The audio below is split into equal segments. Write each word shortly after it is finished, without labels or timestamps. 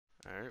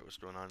Alright, what's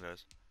going on,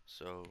 guys?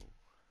 So,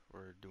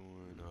 we're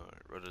doing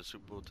Road to the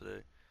Super Bowl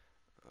today.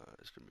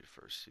 It's going to be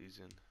first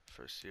season,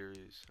 first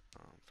series,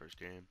 first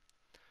game.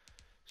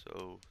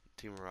 So,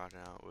 the team we're rocking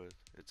out with,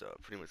 it's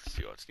pretty much the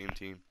Seahawks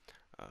team.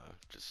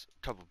 Just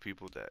a couple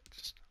people that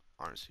just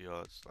aren't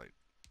Seahawks, like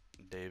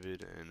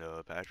David and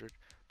Patrick.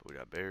 But we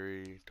got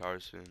Barry,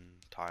 Tarson,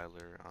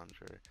 Tyler,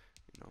 Andre,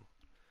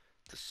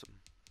 just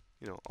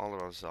some, all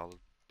around solid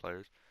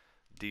players.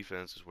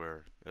 Defense is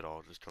where it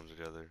all just comes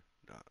together.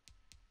 Got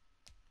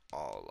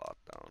all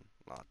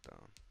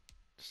lockdown.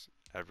 Just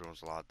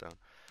everyone's lockdown.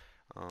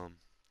 Um,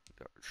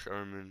 got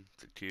Sherman,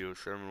 Zakio.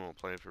 Sherman won't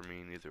play for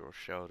me, neither will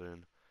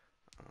Sheldon.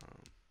 Um,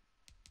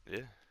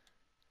 yeah.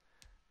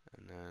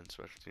 And then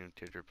special team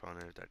kicker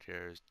punter, that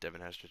cares.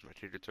 Devin Hester's my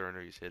kicker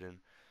returner, he's hidden.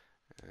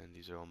 And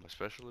these are all my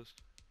specialists.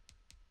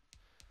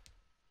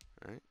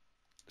 Alright,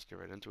 let's get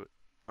right into it.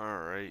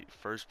 Alright,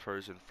 first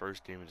person,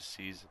 first game of the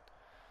season.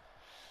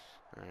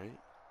 Alright.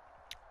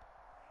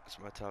 That's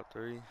my top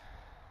three.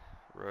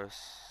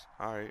 Russ.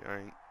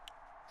 Alright.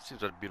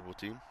 Seems like a beatable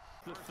team.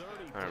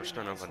 Alright, we're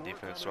starting off on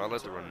defense. So I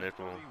like to run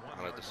nickel.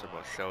 I like to sub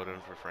out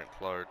Sheldon for Frank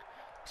Clark.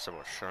 Sub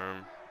out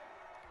Sherm.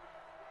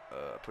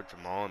 Put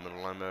Jamal in middle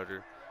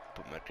linebacker.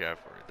 Put Metcalf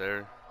right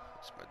there.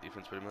 That's my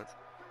defense pretty much.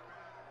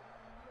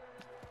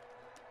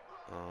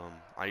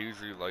 I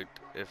usually like,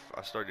 if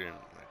I start getting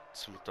like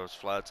some of those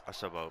flats, I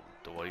sub out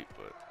Dwight,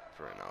 but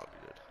for right now it'll be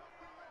good.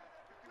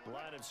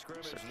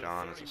 Set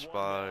John as a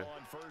spy.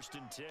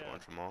 Don't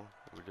want Jamal.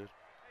 We good.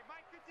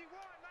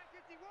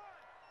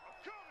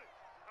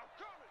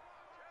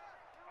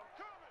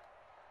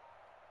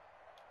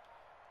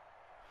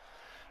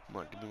 Come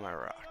on, give me my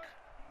rock.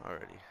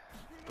 Alrighty.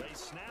 They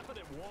snap it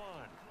at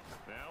one.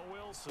 Now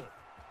Wilson.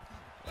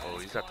 Oh,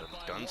 he's got the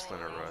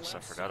gunslinger Russ. I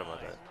forgot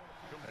about that.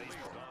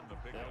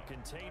 They'll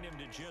contain him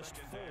to just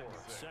 4.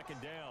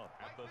 Second down.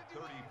 At the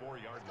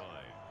 34-yard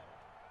line.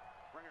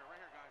 Right here,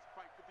 guys.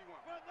 Fight 51.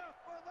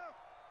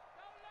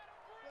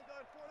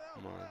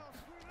 Come on.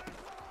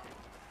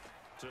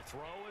 To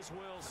throw is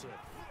Wilson.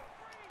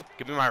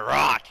 Give me my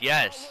rock.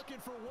 Yes.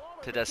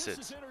 Hit that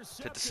sits.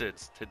 Hit the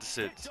sits. Hit the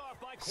sits.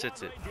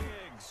 Sits it.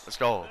 Let's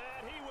go.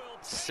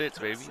 Sits,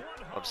 baby.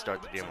 I'll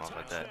start the game off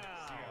like that.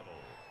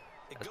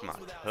 That's my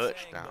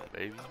touchdown,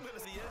 baby.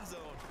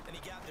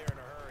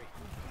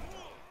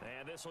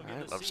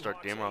 Alright, love to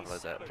start the game off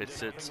like that. Pitch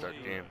sit, start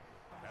the game.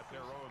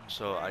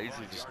 So I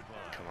usually just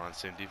come on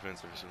same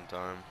defense every single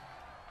time.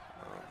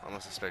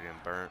 Unless I start getting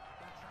burnt.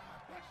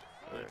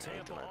 Or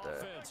anything like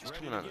that. Just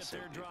coming on the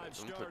same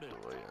defense. I'm gonna put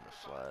the way in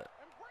the flat.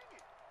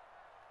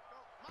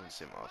 And the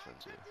same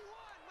offense here.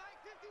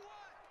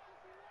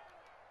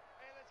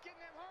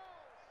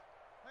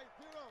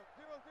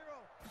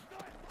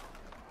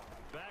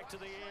 Back to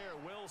the air,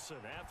 Wilson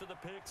after the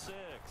pick 6.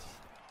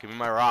 Give me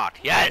my rock.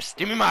 Yes,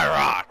 give me my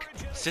rock.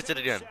 Sits it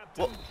again.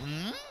 What?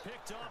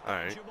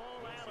 Alright.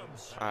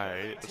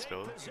 Alright, let's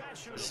go.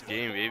 This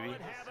game, baby.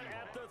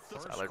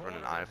 I like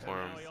running I for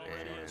him.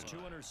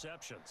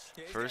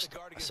 And first,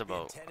 I sub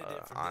out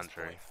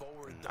Andre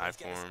and I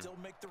for him.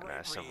 And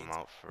I sub him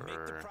out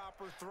for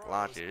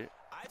Lockett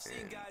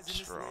and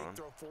Strong.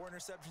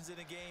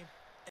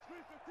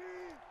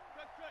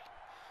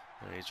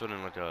 And he's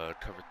running like a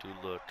cover 2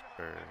 look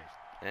or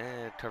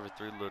cover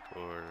 3 look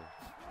or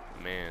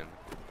man.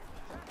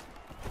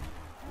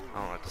 I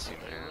don't like to see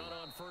man.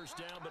 On first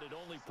down, but it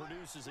only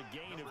produces a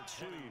gain of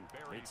 2.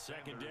 It's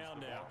second down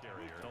now.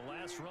 The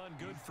last run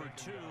good for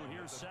 2.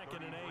 Here's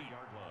second and 8.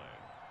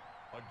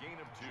 A gain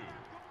of 2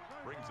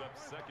 brings up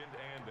second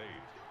and 8.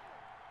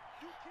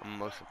 I'm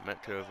motion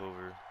Metcalf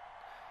over.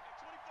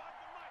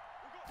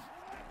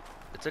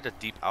 It's like a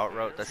deep out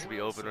route. That should be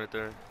open right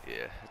there.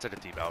 Yeah, it's like a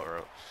deep out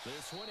route.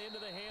 This one into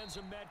the hands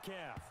of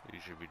Metcalf. You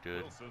should be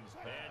good.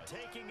 And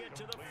taking it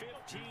to the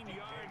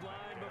 15-yard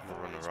line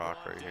before run the rock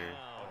right here.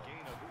 A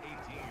gain of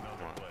 18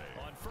 on the play.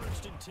 On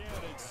first and 10,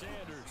 it's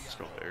Sanders.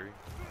 Still Barry.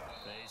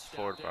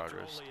 Forward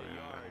progress.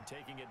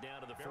 Taking it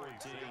down to the 14.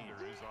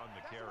 Sanders on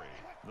the carry.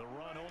 The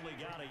run only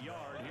got a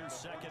yard. Here's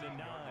second and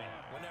 9.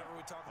 Whenever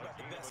we talk about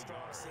the best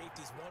strong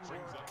safeties, one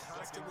word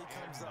constantly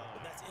comes up,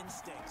 and that's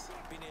instincts.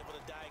 Being able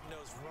to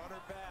diagnose run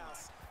or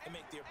pass and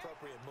make the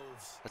appropriate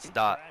moves. That's a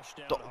dot.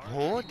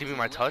 Huh? Give me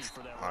my touch.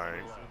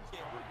 Alright.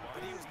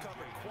 But he was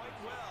covered quite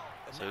well.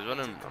 So he's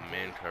running a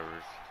man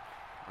coverage.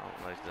 I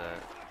don't like that.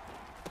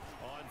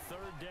 On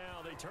third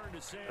down, they turn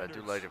to Sanders. I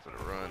do like it for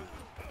the run.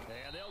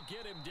 And they'll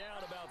get him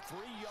down about 3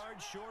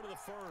 yards short of the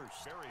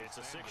first. It's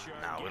a 6-yard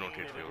Nah, we gain, don't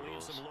kick and field it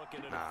leaves goals. them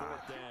looking at a Nah.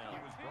 fourth down.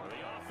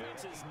 The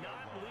offense is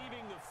not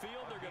leaving the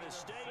field. They're going to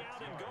stay out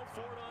and go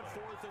for it on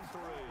 4th and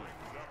 3.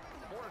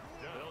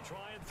 They'll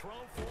try and throw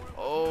for him.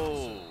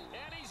 Oh.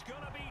 And he's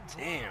going to be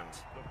Damn.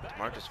 dropped.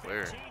 Marcus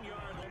Ware.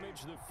 15-yard limit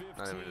to the 15.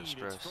 Not even a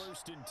stress. It's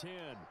first and 10.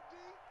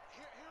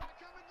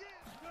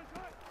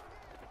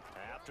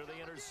 After the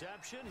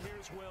interception,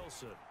 here's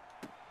Wilson.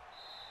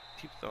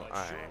 Keep throwing. A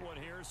Alright. short one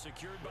here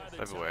secured by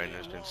the Everywhere I tight know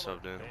end been Waller.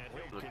 subbed in. And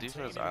he'll The contain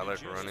defense him I to like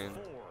just running.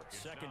 4.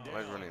 Second I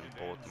like down. running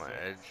both my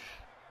edge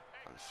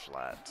on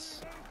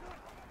flats.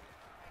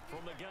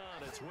 From the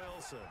gun, it's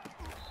Wilson.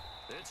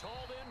 It's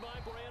hauled in by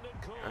Brandon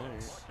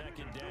Cooks.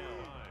 Second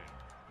down.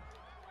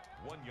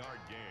 1 yard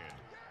gain.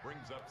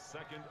 Brings up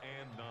 2nd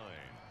and 9.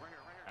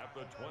 At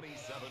the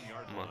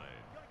 27-yard line.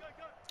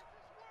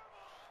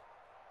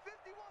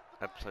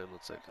 That play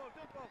looks like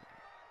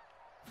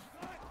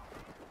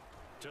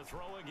To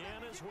throw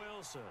again is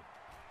Wilson.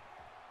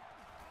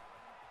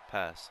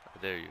 pass. I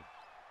dare you.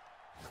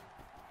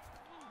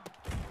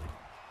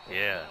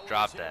 Yeah,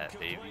 drop that,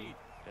 baby.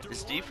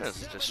 This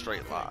defense is just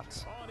straight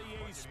lots.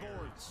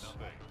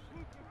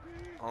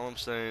 All I'm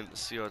saying, the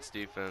Seahawks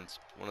defense,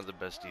 one of the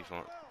best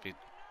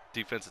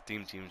defensive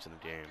teams in the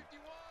game.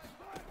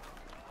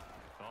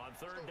 On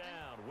third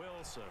down,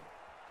 Wilson.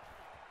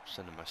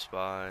 Sending my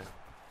spy.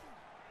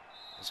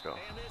 Let's go.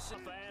 And this is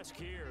fast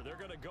here. They're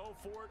going to go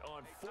for it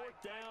on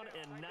 4th down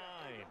and 9.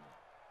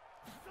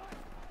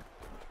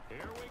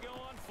 Here we go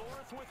on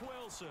 4th with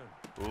Wilson.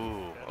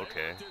 Ooh,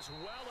 okay.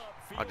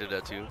 I did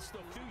that too. This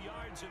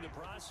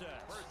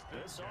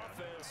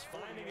offense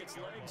finding its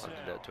legs I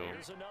did that to him.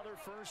 Here's another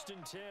 1st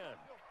and 10.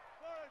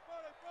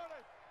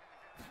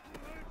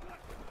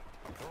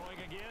 Throwing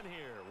again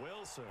here,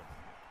 Wilson.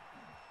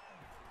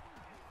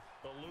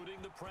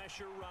 Eluding the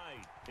pressure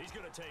right. He's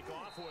going to take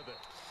off with it.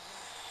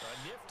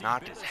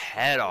 Knocked his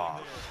head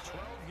off.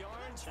 12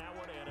 yards, that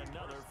one, and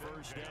another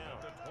 1st down.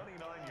 At the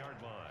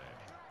 29-yard line.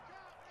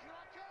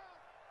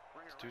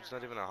 This dude's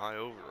not even a high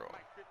overall.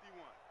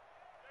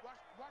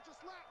 Watch the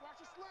slack, watch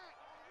the slack,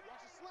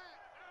 watch the slack.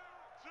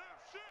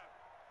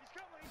 He's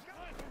coming.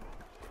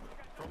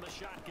 From the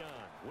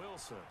shotgun,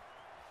 Wilson.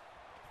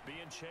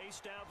 Being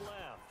chased out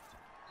left.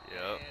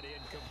 Yep. And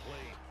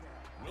incomplete.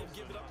 They've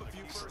given up a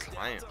few first downs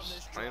Clamps. on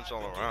this Clamps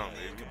drive, all but around,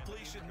 getting an baby.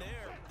 incompletion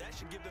there, that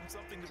should give them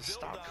something to build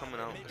Stop on coming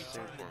and out in maybe the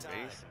same turn the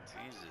tide. formation.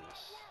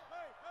 Jesus.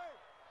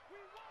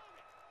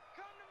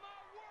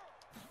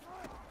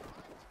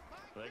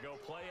 They go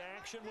play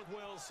action with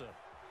Wilson.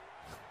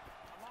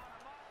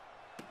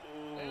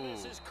 Ooh. And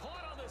this is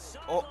caught on the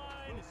Oh.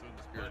 sideline.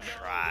 You're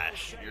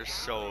trash. You're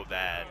so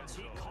bad.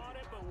 He caught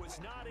it but was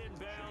not in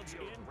bounds,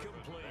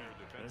 incomplete.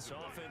 This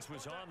offense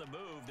was on the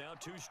move. Now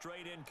 2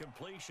 straight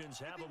incompletions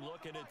have them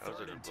looking at That was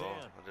a 3rd and good 10.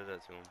 ball. I did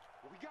that to him.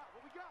 What we got?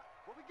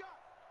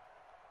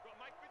 Go,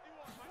 Mike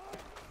 51.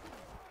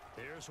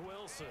 Here's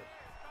Wilson.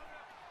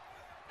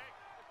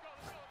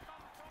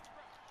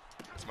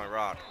 It's my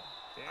rock.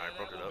 And I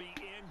broke that it will up. be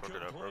Broke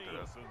it up. incomplete.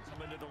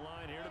 Into the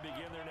line here to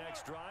begin their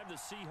next drive, the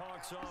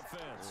Seahawks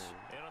offense.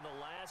 And on the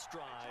last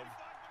drive,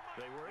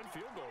 they were in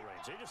field goal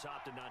range. They just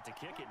opted not to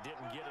kick it,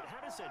 didn't get it. How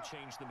does that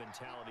change the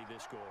mentality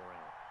this go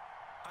around?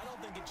 I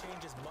don't think it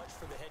changes much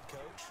for the head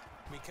coach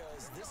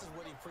because this is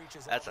what he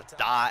preaches. That's all a the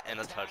time. dot and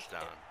a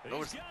touchdown.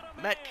 No, it's He's got a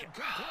man, Metcalf.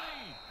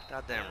 complete.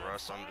 Goddamn And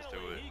Russ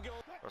underthrew finally, it. he goes.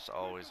 Russ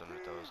always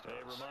underthrows A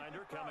those.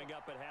 reminder coming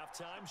up at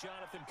halftime.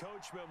 Jonathan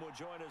Coachman will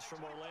join us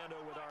from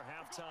Orlando with our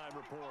halftime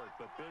report.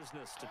 But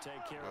business to take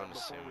care I of want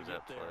to see before him we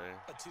that get there. play.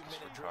 A 2-minute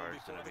Some drill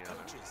cards before gonna the be on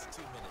it. coaches.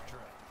 2-minute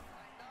drill.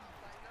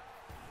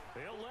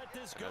 He'll let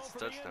this And go that's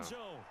for the end touchdown.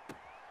 zone.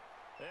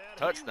 And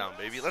Touchdown,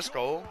 he baby. will Let's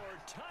go.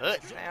 score.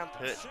 Touchdown,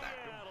 touchdown.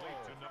 Seattle.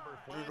 To number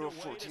We're gonna go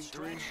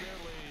 14-3.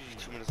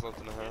 2 minutes left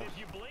in the And half. if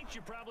you blinked,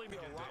 you probably Be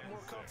a lot more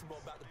comfortable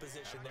about the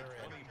position they're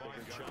in.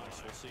 bigger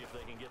chance. We'll see if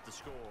they can get the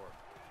score.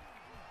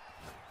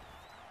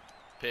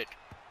 Pick.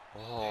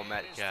 Oh,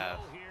 Metcalf. A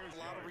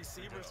lot of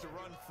receivers to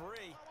run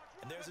free.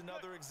 And there's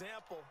another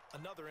example,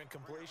 another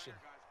incompletion.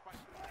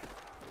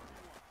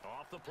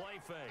 Off the play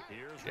fake.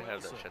 Here's You can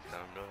have that Wilson. shut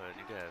down. Go ahead.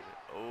 You can have it.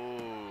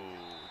 Oh.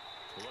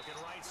 Looking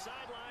right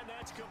sideline.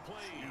 That's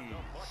complete.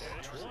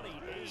 Jeez.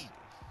 28.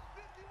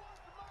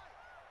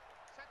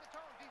 Set the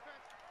tone,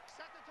 defense.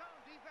 Set the tone,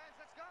 defense.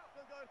 Let's go.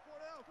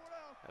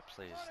 That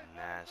play is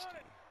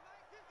nasty.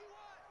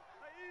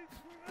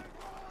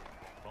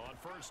 On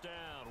 1st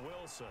down,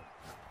 Wilson.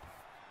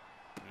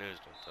 News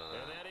don't tell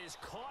And that. that is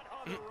caught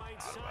on the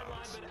right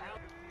sideline, but out.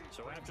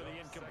 So after the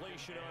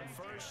incompletion on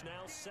 1st,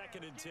 now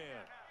 2nd and 10.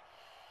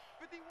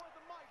 51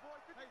 the mic, boy.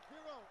 Hey, 0.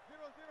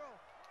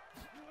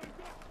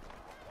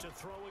 To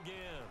throw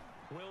again,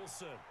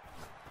 Wilson.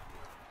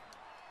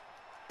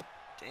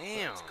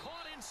 Damn. It's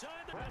caught inside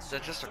the Is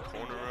that just a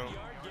corner row?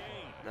 39-yard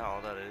gain. Is that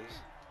all that is?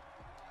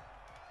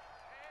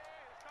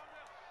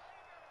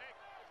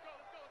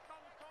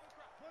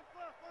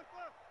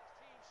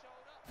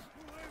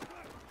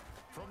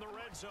 From the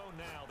red zone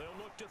now, they'll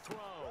look to throw.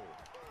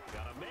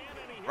 Got a man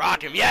and he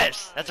Rock him.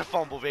 Yes. That's a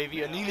fumble, baby.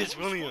 Anenis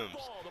Williams.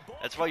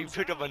 That's why you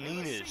pick up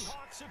Anenis.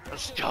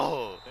 Let's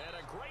go. And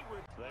a great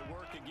they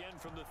work again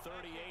from the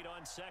 38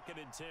 on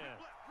 2nd and 10.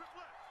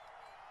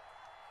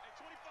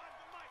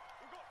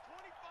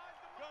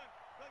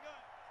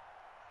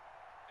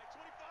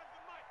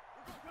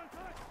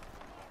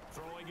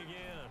 Throwing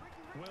again.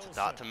 Wilson.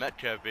 Dot to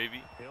Metcalf,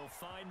 baby. He'll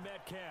find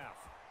Metcalf.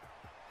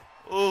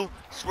 Ooh,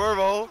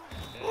 swervo. And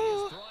he's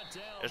Ooh. brought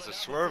down, It's but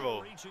a not swervo.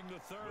 before reaching the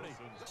 30.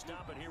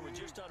 Stop it here with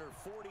just under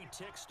 40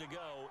 ticks to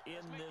go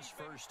in this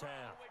first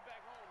half.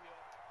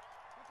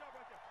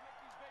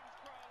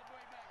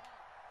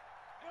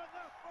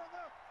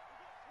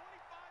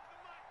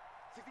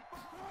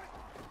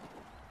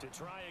 To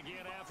try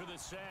again after the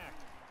sack.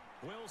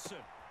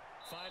 Wilson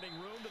finding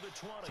room to the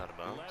 20. Out of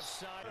bounds. Left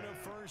side and a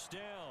first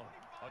down.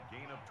 A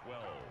gain of 12.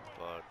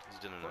 But he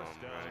didn't know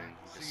I'm running.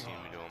 He just seen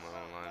me doing my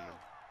own lineman.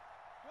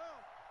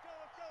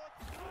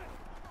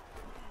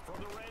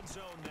 From the red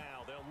zone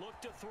now, they'll look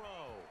to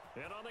throw.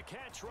 And on the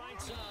catch right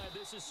side,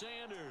 this is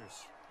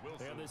Sanders.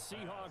 And the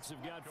Seahawks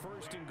have got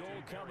first and goal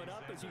coming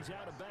up as he's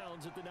out of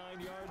bounds at the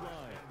 9-yard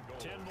line.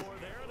 10 more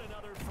there and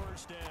another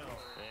first down.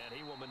 And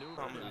he will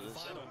maneuver to the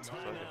final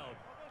timeout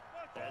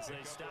as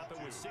they stop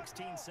it with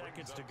 16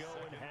 seconds to go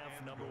in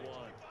half number 1.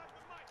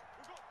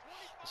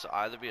 So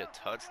either be a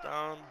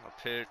touchdown, a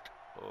pick,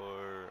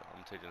 or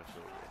I'm taking a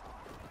field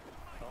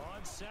goal.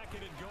 On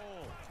second and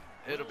goal.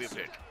 It'll be a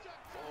pick.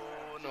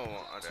 Oh no!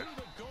 To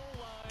the goal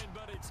line,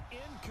 but it's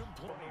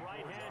incomplete.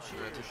 Right hash I'm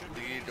here. gonna take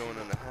the lead going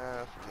in the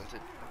half. I'm gonna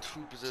take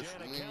 2 possession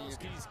lead.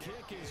 Janikowski's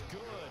kick is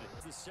good.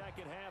 The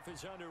second half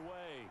is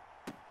underway.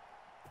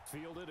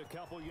 Fielded a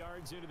couple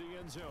yards into the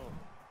end zone.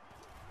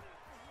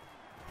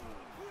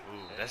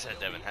 Ooh, that's that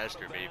Devin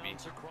Hester, baby.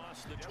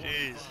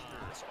 Jeez.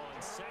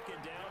 On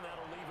second down,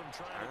 that'll leave him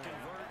trying to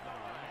convert on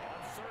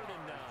third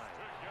and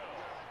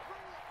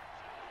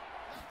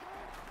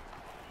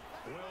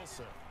 9.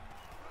 Wilson.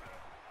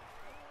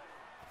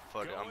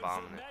 Fuck it, I'm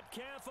bombing it.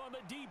 Metcalf on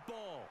the deep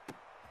ball.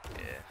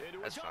 Yeah,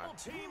 that's fine.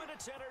 Team and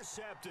it's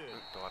intercepted.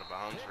 Go out of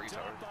bounds,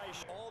 retard.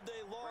 All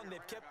day long,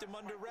 they've kept him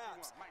under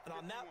wraps. And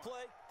on that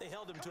play, they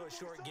held him to a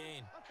short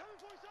gain.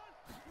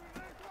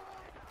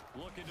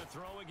 Looking to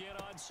throw again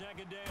on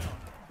second down.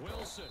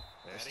 Wilson.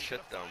 Nice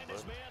chip down, bud.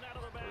 Those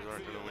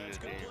aren't going to win the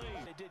game.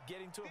 They did,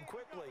 getting to him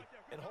quickly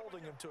and holding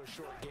him to a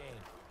short gain.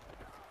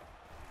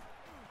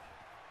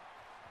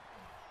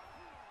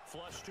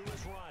 Flush to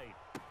his right.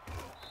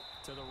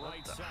 To the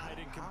right side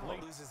and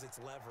complete. Loses its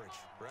leverage,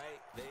 right?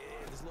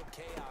 There's a little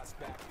chaos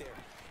back there.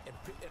 And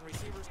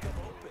receivers come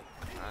open.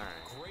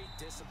 Great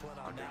discipline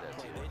on that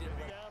play. They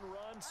didn't down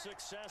run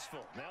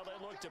successful. Now they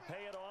look to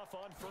pay it off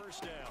on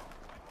first down.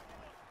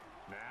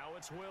 Now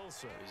it's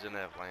Wilson. He's gonna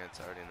have Lance,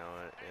 I already know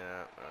it.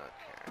 Yeah,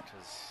 okay.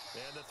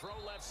 And the throw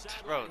left side.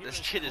 Bro, this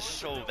kid is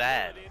so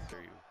bad.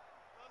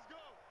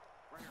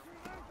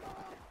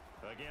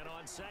 Again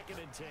on second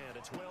and 10,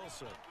 it's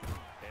Wilson.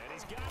 And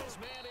he's got his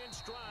man in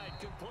stride,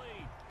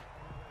 complete.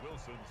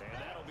 Wilson's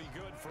and that'll be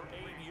good for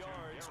 8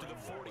 yards to the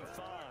 45.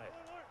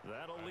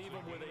 That'll leave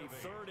him with a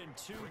 3rd and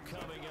 2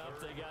 coming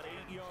up. They got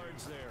 8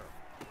 yards there.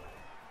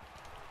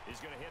 He's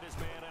going to hit his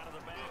man out of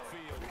the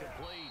backfield,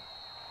 complete.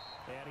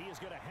 And he is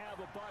going to have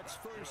a Bucs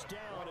first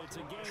down. It's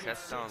a game of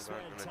 6 that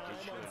time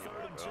on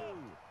 3rd and 2.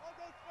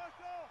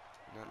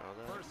 Not know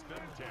that. First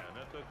and 10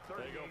 at the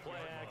 30. They go play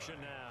action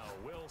now.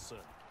 Wilson.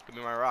 Give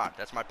me my rock.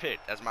 That's my pick.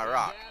 That's my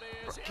rock.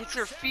 Bro, get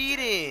your feet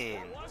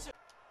in.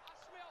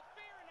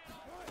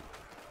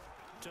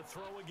 To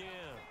throw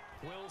again.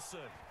 Wilson.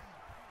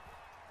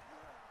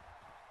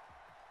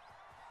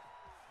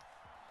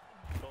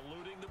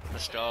 Eluding the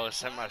Let's go.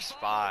 Send my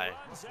spy.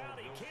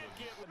 He can't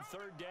get one.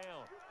 3rd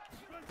down.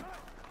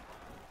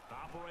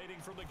 Operating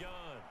from the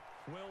gun.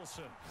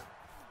 Wilson.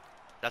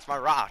 That's my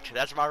rock.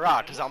 That's my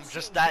rock. Because I'm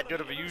just that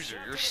good of a user.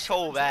 You're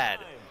so bad.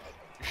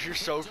 You're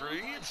so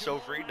free. It's so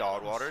free.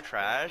 Dog water.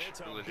 Trash.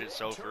 Legit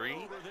so free.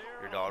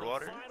 You're dog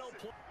water.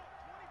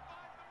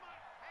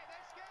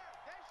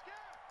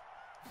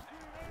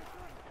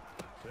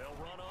 They'll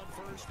run on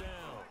first down.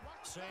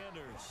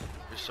 Sanders.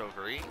 You're so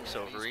free.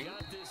 So free.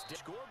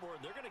 Scoreboard.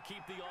 They're going to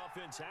keep the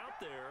offense out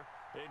there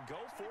and go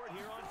for it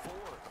here on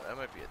 4th. That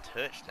might be a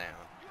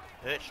touchdown.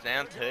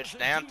 Touchdown.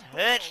 Touchdown.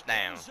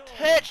 Touchdown.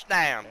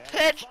 Touchdown.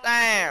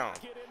 Touchdown.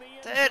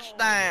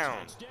 Touchdown.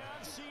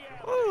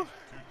 Woo.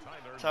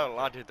 That's how a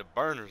lot hit the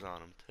burners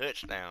on him.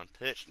 Touchdown.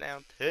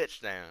 Touchdown.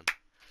 Touchdown.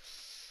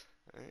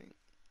 Alright.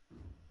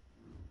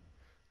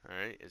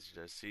 Alright, as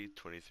you guys see,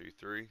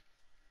 23-3.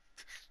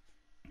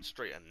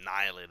 Straight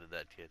annihilated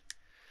that kid.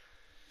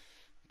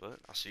 But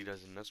I'll see you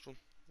guys in the next one.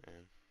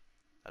 And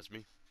that's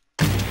me.